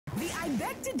I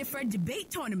Beg to Differ debate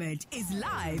tournament is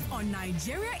live on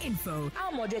Nigeria Info.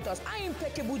 Our moderators are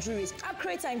impeccable jurists and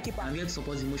great timekeeper. I'm here to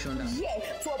support the motion that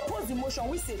to oppose the motion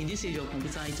we say. In this age of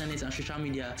computer, internet, and social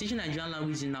media, teaching Nigerian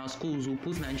language in our schools will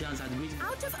put Nigerians at great.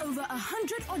 Out of over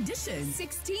 100 auditions,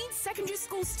 16 secondary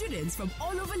school students from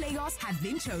all over Lagos have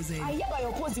been chosen. I hereby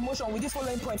oppose the motion with this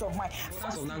following point of mine. The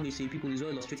importance of language to people is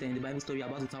well illustrated in the Bible story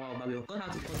about the Tower of Babel. God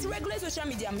had to regulate social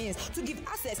media means to give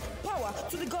access, power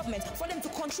to the government for them to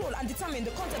control and determine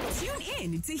the content of. Tune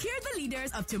in to hear the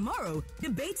leaders of tomorrow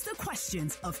debate the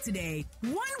questions of today.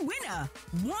 One winner,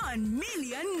 1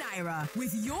 million naira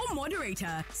with your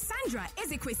moderator, Sandra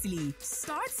Ezekwesili.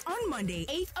 Starts on Monday,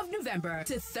 8th of November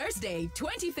to Thursday,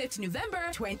 25th November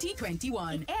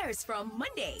 2021. It airs from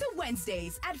Monday to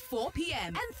Wednesdays at 4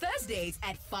 p.m. and Thursdays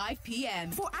at 5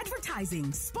 p.m. For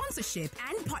advertising, sponsorship,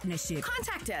 and partnership,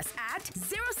 contact us at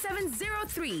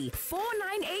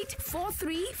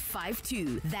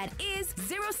 0703-498-4352. That is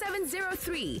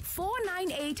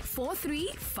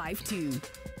 0703-498-4352.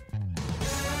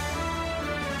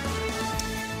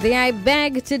 The I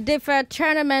Beg to Differ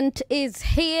tournament is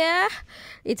here.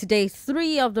 It's day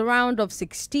 3 of the round of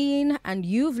 16, and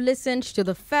you've listened to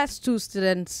the first two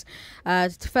students,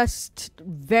 first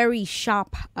very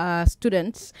sharp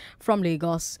students from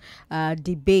Lagos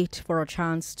debate for a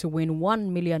chance to win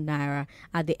 1 million naira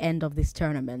at the end of this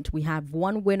tournament. We have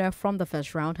one winner from the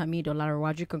first round, Hamid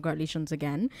Olarawaju. Congratulations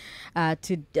again.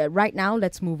 Right now,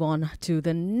 let's move on to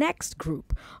the next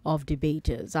group of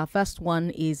debaters. Our first one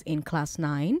is in class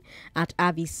 9 at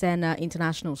Avi-Cenna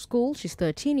International School. She's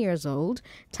 13 years old.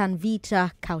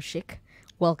 Tanvita Koushik.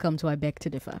 Welcome to I Beg to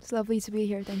Differ. It's lovely to be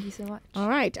here. Thank you so much. All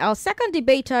right. Our second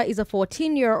debater is a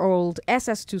 14-year-old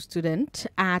SS2 student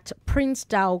at Prince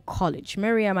Dow College,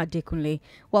 Mariam Adekunle.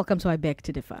 Welcome to I Beg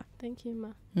to Differ. Thank you, Ma.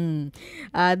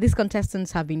 These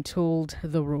contestants have been told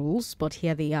the rules, but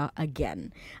here they are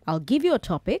again. I'll give you a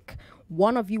topic.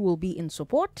 One of you will be in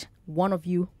support. One of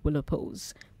you will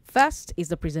oppose. First is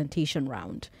the presentation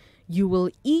round. You will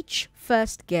each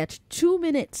first get 2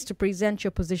 minutes to present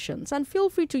your positions, and feel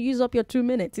free to use up your 2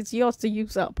 minutes. It's yours to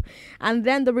use up. And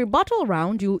then the rebuttal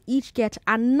round, you'll each get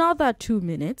another 2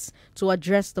 minutes to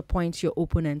address the points your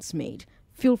opponents made.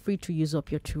 Feel free to use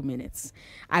up your 2 minutes.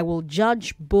 I will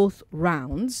judge both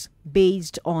rounds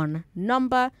based on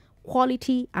number,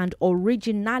 quality, and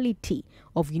originality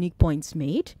of unique points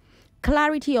made,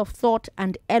 clarity of thought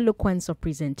and eloquence of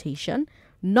presentation,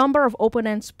 number of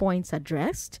opponents' points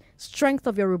addressed, strength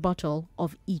of your rebuttal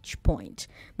of each point.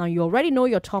 Now, you already know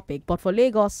your topic, but for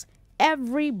Lagos,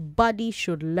 everybody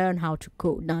should learn how to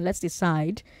code. Now, let's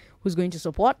decide who's going to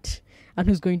support and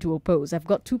who's going to oppose. I've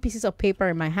got 2 pieces of paper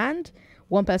in my hand.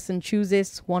 One person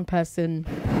chooses, one person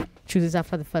chooses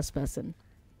after the first person.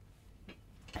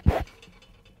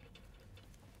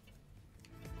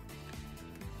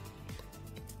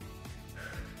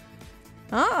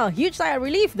 Ah, huge sigh of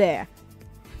relief there.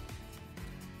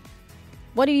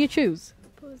 What do you choose?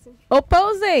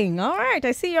 Opposing. All right.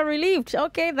 I see you're relieved.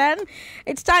 Okay, then.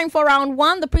 It's time for round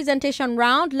 1, the presentation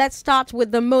round. Let's start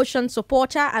with the motion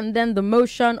supporter and then the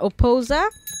motion opposer.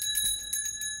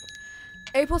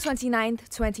 April 29th,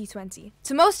 2020.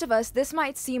 To most of us, this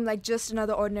might seem like just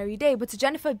another ordinary day, but to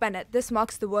Jennifer Bennett, this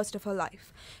marks the worst of her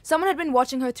life. Someone had been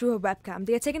watching her through her webcam.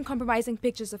 They had taken compromising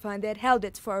pictures of her and they had held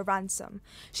it for a ransom.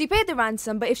 She paid the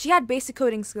ransom, but if she had basic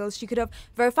coding skills, she could have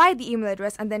verified the email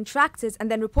address and then tracked it and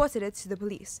then reported it to the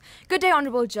police. Good day,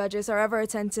 honorable judges, our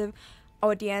ever-attentive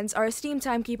audience, our esteemed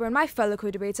timekeeper, and my fellow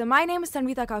co-debater. My name is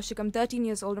Tanvita Koushik. I'm 13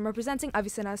 years old. I'm representing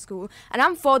Avi-Cenna School, and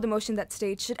I'm for the motion that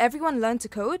states, should everyone learn to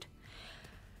code?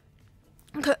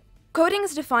 Coding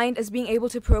is defined as being able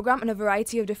to program in a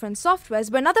variety of different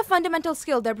softwares, but another fundamental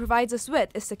skill that provides us with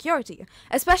is security.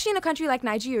 Especially in a country like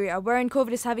Nigeria, wherein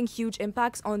COVID is having huge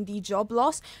impacts on the job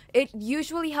loss, it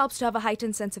usually helps to have a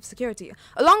heightened sense of security.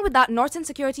 Along with that, Norton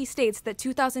Security states that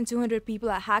 2,200 people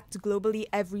are hacked globally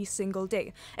every single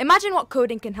day. Imagine what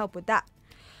coding can help with that.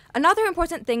 Another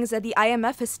important thing is that the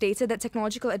IMF has stated that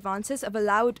technological advances have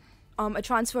allowed a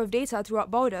transfer of data throughout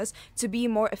borders to be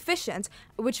more efficient,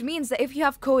 which means that if you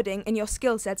have coding in your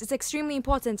skill sets, it's extremely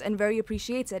important and very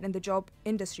appreciated in the job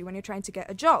industry when you're trying to get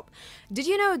a job. Did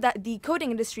you know that the coding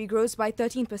industry grows by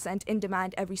 13% in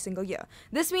demand every single year?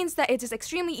 This means that it is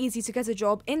extremely easy to get a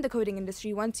job in the coding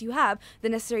industry once you have the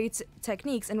necessary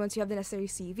techniques and once you have the necessary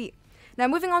CV. Now,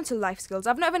 moving on to life skills.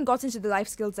 I've not even gotten to the life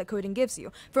skills that coding gives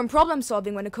you, from problem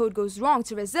solving when a code goes wrong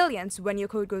to resilience when your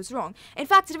code goes wrong. In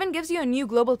fact, it even gives you a new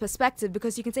global perspective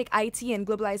because you can take IT and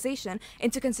globalization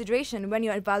into consideration when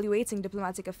you're evaluating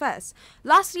diplomatic affairs.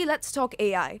 Lastly, let's talk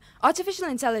AI. Artificial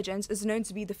intelligence is known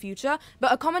to be the future,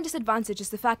 but a common disadvantage is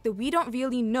the fact that we don't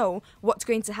really know what's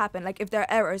going to happen, like if there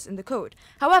are errors in the code.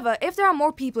 However, if there are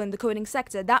more people in the coding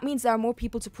sector, that means there are more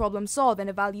people to problem solve and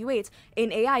evaluate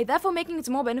in AI, therefore making it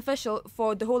more beneficial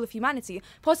for the whole of humanity,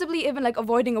 possibly even like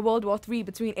avoiding a World War III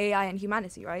between AI and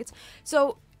humanity, right?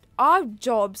 So our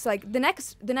jobs, like the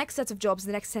next set of jobs,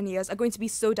 the next 10 years are going to be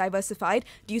so diversified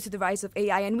due to the rise of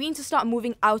AI, and we need to start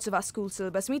moving out of our school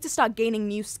syllabus. We need to start gaining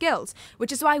new skills,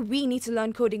 which is why we need to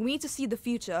learn coding. We need to see the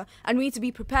future, and we need to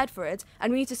be prepared for it,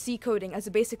 and we need to see coding as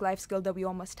a basic life skill that we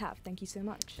all must have. Thank you so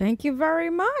much. Thank you very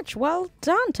much. Well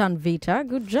done, Tanvita.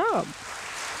 Good job.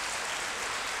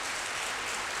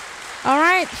 All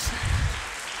right.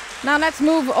 Now let's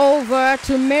move over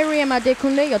to Mariam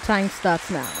Adekunle. Your time starts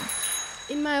now.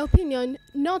 In my opinion,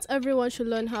 not everyone should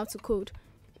learn how to code.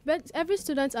 But every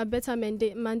student are better not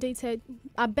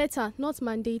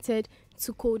mandated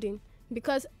to coding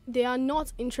because they are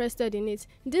not interested in it.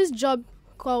 This job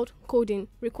called coding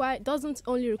doesn't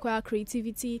only require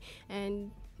creativity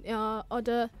and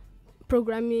other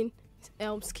programming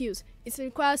skills. It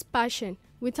requires passion.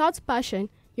 Without passion,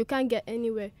 you can't get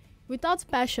anywhere. Without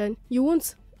passion, you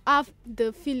won't have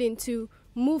the feeling to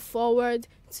move forward,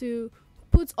 to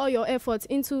put all your efforts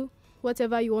into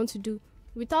whatever you want to do.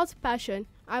 Without passion,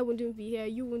 I wouldn't be here,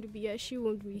 you wouldn't be here, she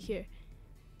wouldn't be here.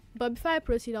 But before I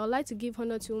proceed, I would like to give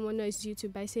honor to whom honor is due to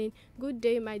by saying, good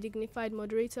day, my dignified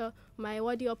moderator, my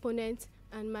worthy opponent,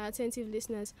 and my attentive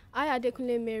listeners. I,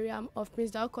 Adekunle Mariam of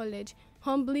Prince Dao College,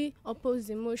 humbly oppose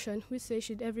the motion which says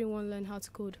should everyone learn how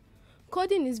to code.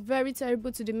 Coding is very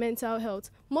terrible to the mental health.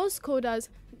 Most coders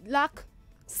lack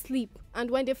sleep,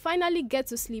 and when they finally get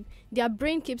to sleep, their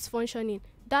brain keeps functioning.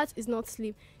 That is not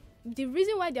sleep. The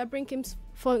reason why their brain keeps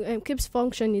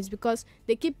functioning is because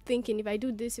they keep thinking, if I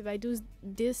do this, if I do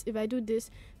this, if I do this,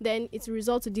 then it's a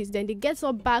result to this. Then they get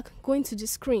up back, going to the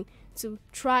screen to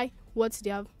try what they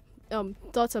have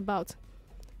thought about.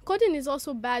 Coding is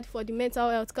also bad for the mental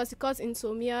health because it causes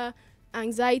insomnia,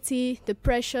 anxiety,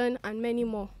 depression, and many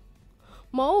more.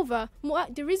 Moreover,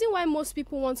 the reason why most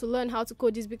people want to learn how to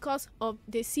code is because of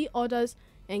they see others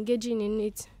engaging in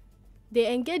it.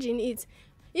 They engage in it.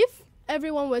 If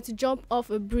everyone were to jump off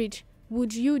a bridge,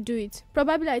 would you do it?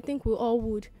 Probably, I think we all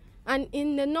would. And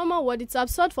in the normal world, it's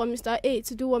absurd for Mr. A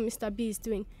to do what Mr. B is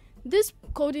doing. This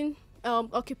coding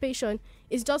occupation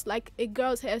is just like a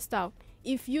girl's hairstyle.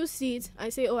 If you see it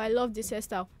and say, oh, I love this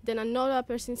hairstyle, then another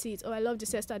person sees it, oh, I love this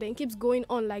hairstyle, then it keeps going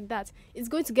on like that. It's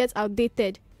going to get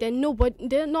outdated. Then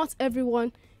not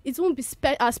everyone, it won't be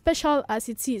as special as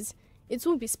it is. It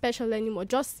won't be special anymore.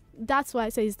 Just that's why I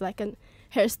say it's like a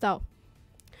hairstyle.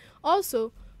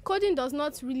 Also, coding does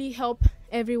not really help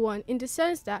everyone in the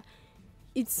sense that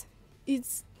it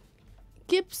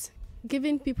keeps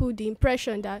giving people the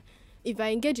impression that if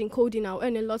I engage in coding, I'll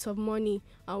earn a lot of money.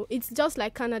 It's just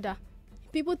like Canada.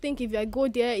 People think if I go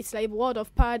there, it's like a world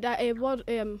of paradise,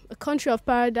 a country of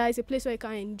paradise, a place where you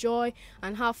can enjoy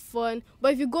and have fun.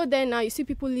 But if you go there now, you see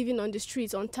people living on the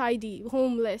streets, untidy,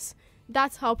 homeless.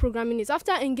 That's how programming is.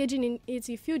 After engaging in it,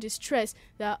 you feel the stress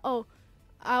that, oh,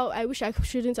 I wish I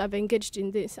shouldn't have engaged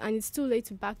in this, and it's too late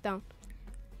to back down.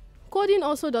 Coding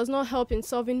also does not help in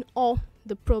solving all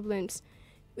the problems.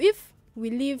 If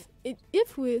the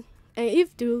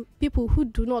people who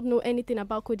do not know anything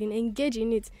about coding engage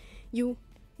in it,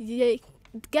 they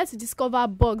get to discover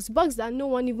bugs that no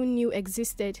one even knew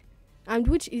existed, and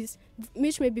which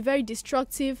may be very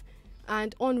destructive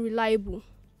and unreliable.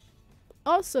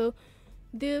 Also,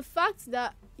 the fact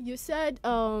that you said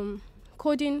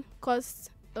coding costs,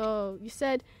 you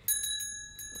said.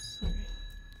 Sorry.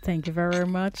 Thank you very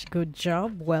much. Good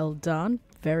job. Well done.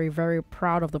 Very, very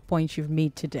proud of the points you've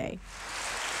made today.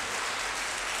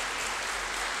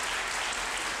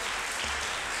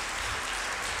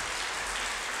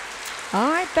 All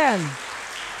right, then.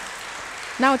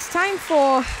 Now it's time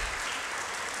for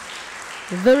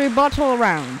the rebuttal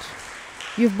round.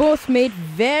 You've both made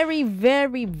very,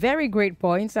 very, very great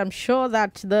points. I'm sure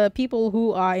that the people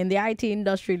who are in the IT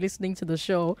industry listening to the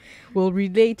show will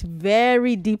relate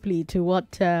very deeply to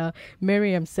what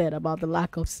Mariam said about the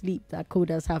lack of sleep that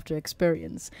coders have to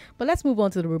experience. But let's move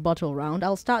on to the rebuttal round.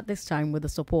 I'll start this time with the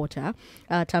supporter.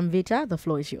 Tanvita, the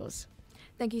floor is yours.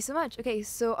 Thank you so much. Okay,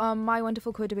 so my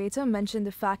wonderful co-debater mentioned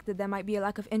the fact that there might be a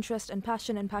lack of interest and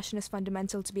passion is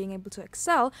fundamental to being able to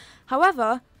excel.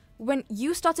 However, when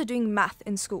you started doing math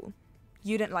in school,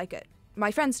 you didn't like it.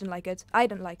 my friends didn't like it. I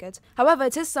didn't like it. However,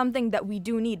 it is something that we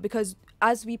do need because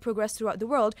as we progress throughout the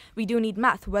world, we do need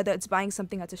math, whether it's buying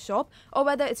something at a shop or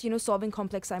whether it's, solving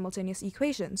complex simultaneous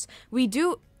equations. We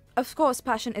do. Of course,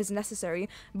 passion is necessary,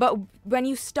 but when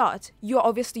you start, you're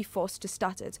obviously forced to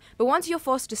start it. But once you're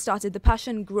forced to start it, the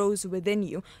passion grows within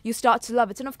you. You start to love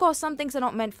it. And of course, some things are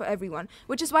not meant for everyone,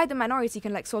 which is why the minority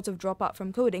can sort of drop out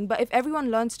from coding. But if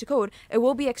everyone learns to code, it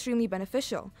will be extremely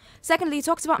beneficial. Secondly, it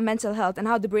talks about mental health and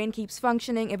how the brain keeps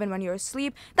functioning even when you're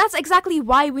asleep. That's exactly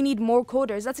why we need more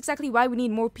coders. That's exactly why we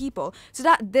need more people, so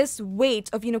that this weight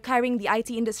of, carrying the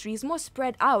IT industry is more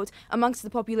spread out amongst the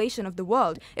population of the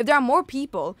world. If there are more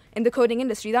people in the coding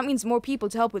industry, that means more people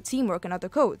to help with teamwork and other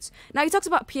codes. Now, he talks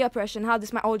about peer pressure and how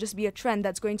this might all just be a trend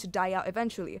that's going to die out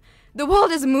eventually. The world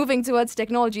is moving towards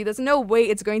technology. There's no way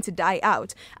it's going to die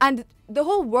out. And the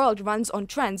whole world runs on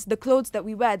trends, the clothes that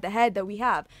we wear, the hair that we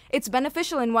have. It's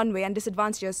beneficial in one way and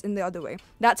disadvantageous in the other way.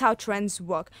 That's how trends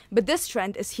work. But this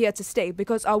trend is here to stay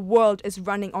because our world is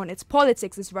running on it.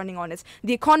 Politics is running on it.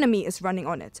 The economy is running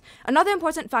on it. Another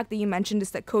important fact that you mentioned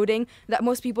is that that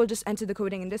most people just enter the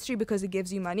coding industry because it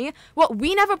gives you money. Well,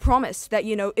 we never promised that,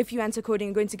 if you enter coding,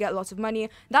 you're going to get lots of money.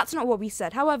 That's not what we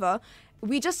said. However,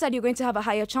 we just said you're going to have a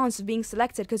higher chance of being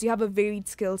selected because you have a varied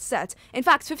skill set. In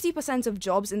fact, 50% of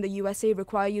jobs in the USA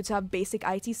require you to have basic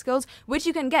IT skills, which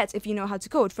you can get if you know how to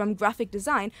code, from graphic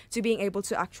design to being able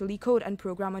to actually code and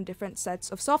program on different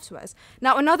sets of softwares.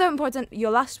 Now,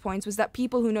 your last point was that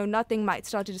people who know nothing might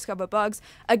start to discover bugs.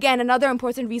 Again, another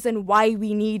important reason why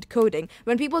we need coding.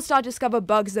 When people start to discover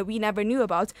bugs that we never knew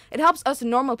about, it helps us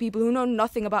normal people who know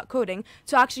nothing about coding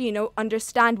to actually,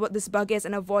 understand what this bug is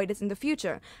and avoid it in the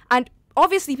future. And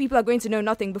obviously, people are going to know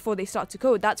nothing before they start to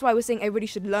code. That's why we're saying everybody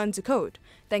should learn to code.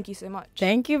 Thank you so much.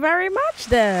 Thank you very much,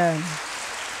 then.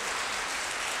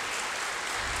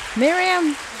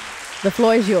 Mariam, the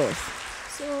floor is yours.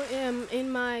 So,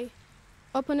 in my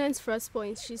opponent's first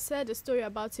point, she said a story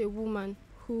about a woman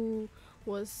who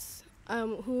was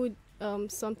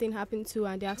something happened to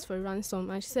and they asked for a ransom.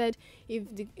 And she said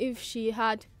if she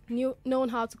had known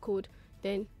how to code,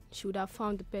 then she would have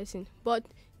found the person. But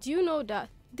do you know that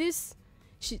if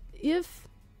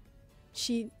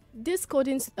she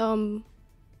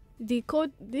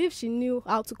knew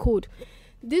how to code,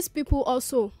 these people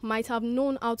also might have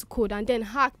known how to code and then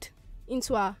hacked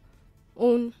into her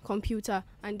own computer,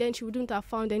 and then she wouldn't have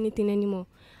found anything anymore.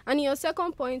 And in your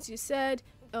second point, you said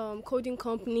coding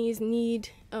companies need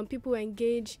people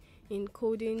engage in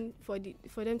coding for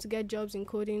them to get jobs in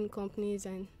coding companies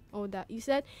and all that. You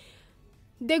said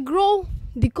the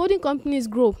coding companies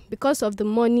grow because of the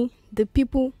money the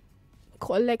people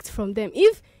collect from them.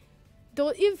 If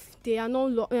they are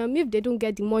if they don't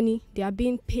get the money they are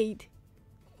being paid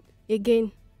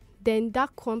again, then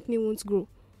that company won't grow.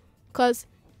 Because,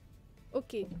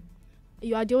 okay,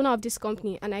 you are the owner of this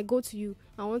company and I go to you,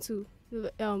 I want to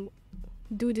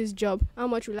do this job, how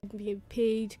much will I be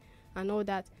paid and all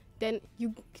that. Then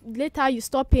later you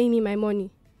stop paying me my money.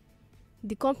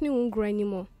 The company won't grow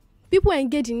anymore. People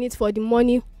engage in it for the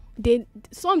money.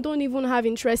 Some don't even have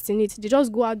interest in it. They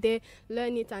just go out there,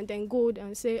 learn it, and then go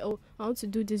and say, "Oh, I want to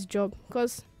do this job,"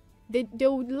 because they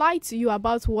would lie to you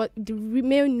about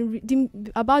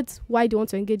about why they want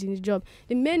to engage in the job.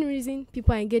 The main reason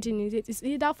people are engaging in it is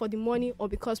either for the money or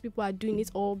because people are doing it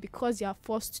or because they are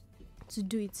forced to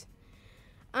do it.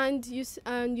 And you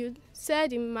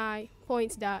said in my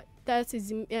point that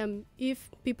is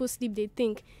if people sleep, they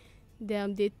think.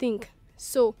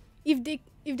 So if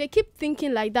they keep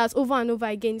thinking like that over and over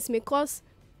again, it may cause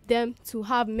them to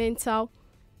have mental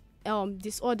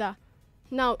disorder.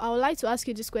 Now, I would like to ask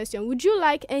you this question. Would you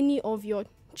like any of your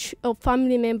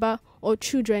family member or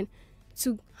children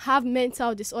to have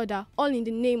mental disorder, all in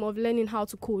the name of learning how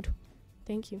to code?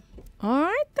 Thank you. All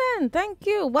right, then. Thank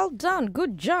you. Well done.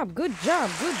 Good job. Good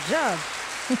job. Good job.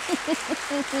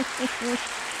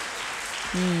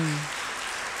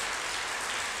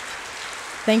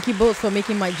 Thank you both for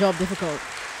making my job difficult.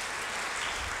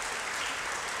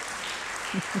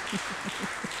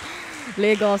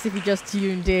 Lagos, if you just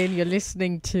tuned in, you're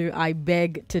listening to I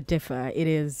Beg to Differ. It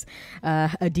is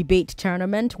a debate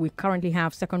tournament. We currently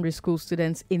have secondary school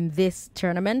students in this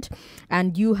tournament,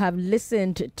 and you have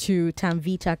listened to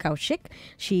Tanvita Koushik.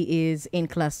 She is in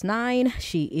class 9.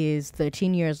 She is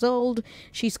 13 years old.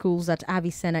 She schools at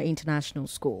Avi-Cenna International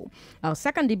School. Our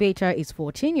second debater is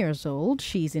 14 years old.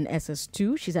 She's in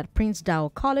SS2. She's at Prince Dow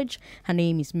College. Her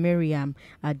name is Mariam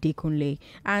Adekunle.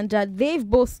 And they've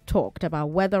both talked about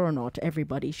whether or not not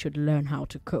everybody should learn how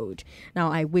to code.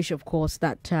 Now, I wish, of course,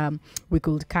 that we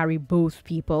could carry both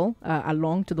people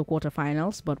along to the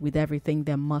quarterfinals, but with everything,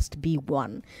 there must be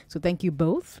one. So thank you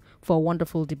both for a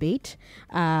wonderful debate.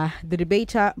 The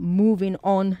debater moving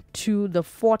on to the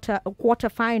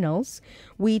quarterfinals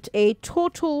with a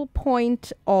total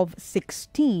point of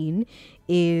 16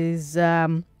 is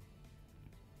Tanvita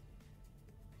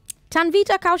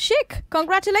Koushik.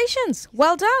 Congratulations.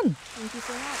 Well done. Thank you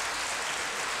so much.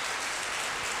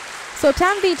 So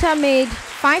Tanvita made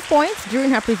 5 points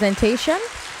during her presentation,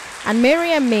 and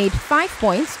Mariam made 5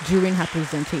 points during her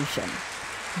presentation.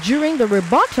 During the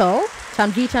rebuttal,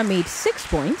 Tanvita made 6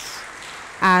 points,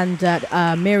 and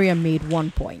Mariam made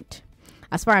 1 point.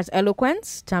 As far as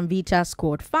eloquence, Tanvita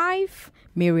scored 5,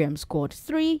 Mariam scored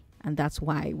 3, and that's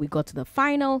why we got to the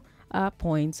final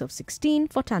points of 16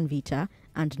 for Tanvita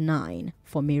and 9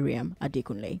 for Mariam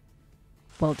Adekunle.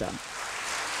 Well done.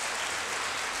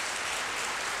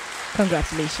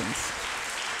 Congratulations.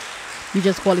 You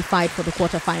just qualified for the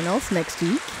quarterfinals next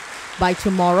week. By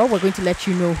tomorrow, we're going to let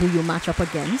you know who you match up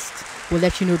against. We'll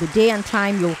let you know the day and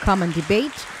time you'll come and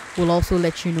debate. We'll also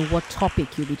let you know what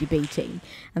topic you'll be debating.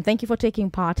 And thank you for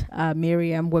taking part,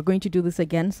 Mariam. We're going to do this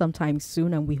again sometime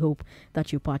soon, and we hope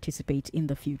that you participate in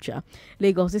the future.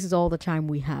 Lagos, this is all the time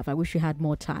we have. I wish we had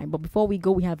more time. But before we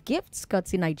go, we have gifts,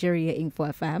 courtesy Nigeria Info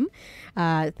FM.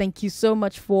 Thank you so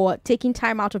much for taking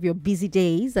time out of your busy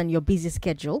days and your busy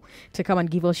schedule to come and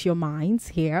give us your minds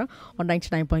here on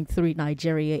 99.3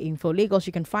 Nigeria Info. Lagos,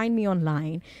 you can find me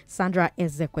online, Sandra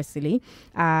Ezekwesili.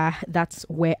 That's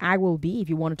where I will be if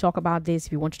you want to talk about this,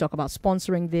 if you want to talk about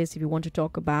sponsoring this, if you want to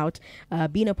talk about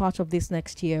being a part of this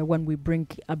next year when we bring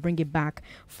it back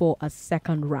for a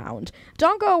second round.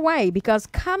 Don't go away, because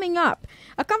coming up,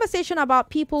 a conversation about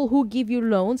people who give you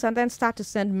loans and then start to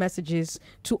send messages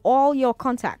to all your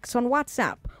contacts on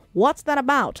WhatsApp. What's that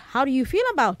about? How do you feel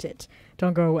about it?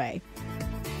 Don't go away.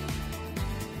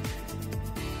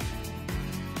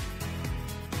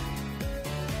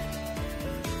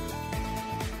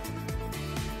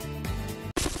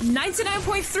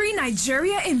 99.3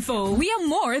 Nigeria Info. We are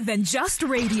more than just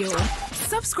radio.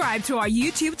 Subscribe to our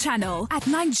YouTube channel at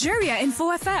Nigeria Info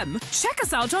FM. Check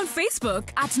us out on Facebook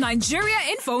at Nigeria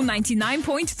Info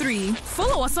 99.3.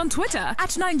 Follow us on Twitter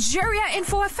at Nigeria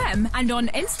Info FM and on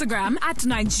Instagram at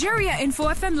Nigeria Info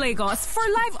FM Lagos for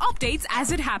live updates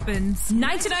as it happens.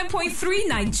 99.3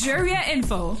 Nigeria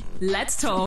Info. Let's talk.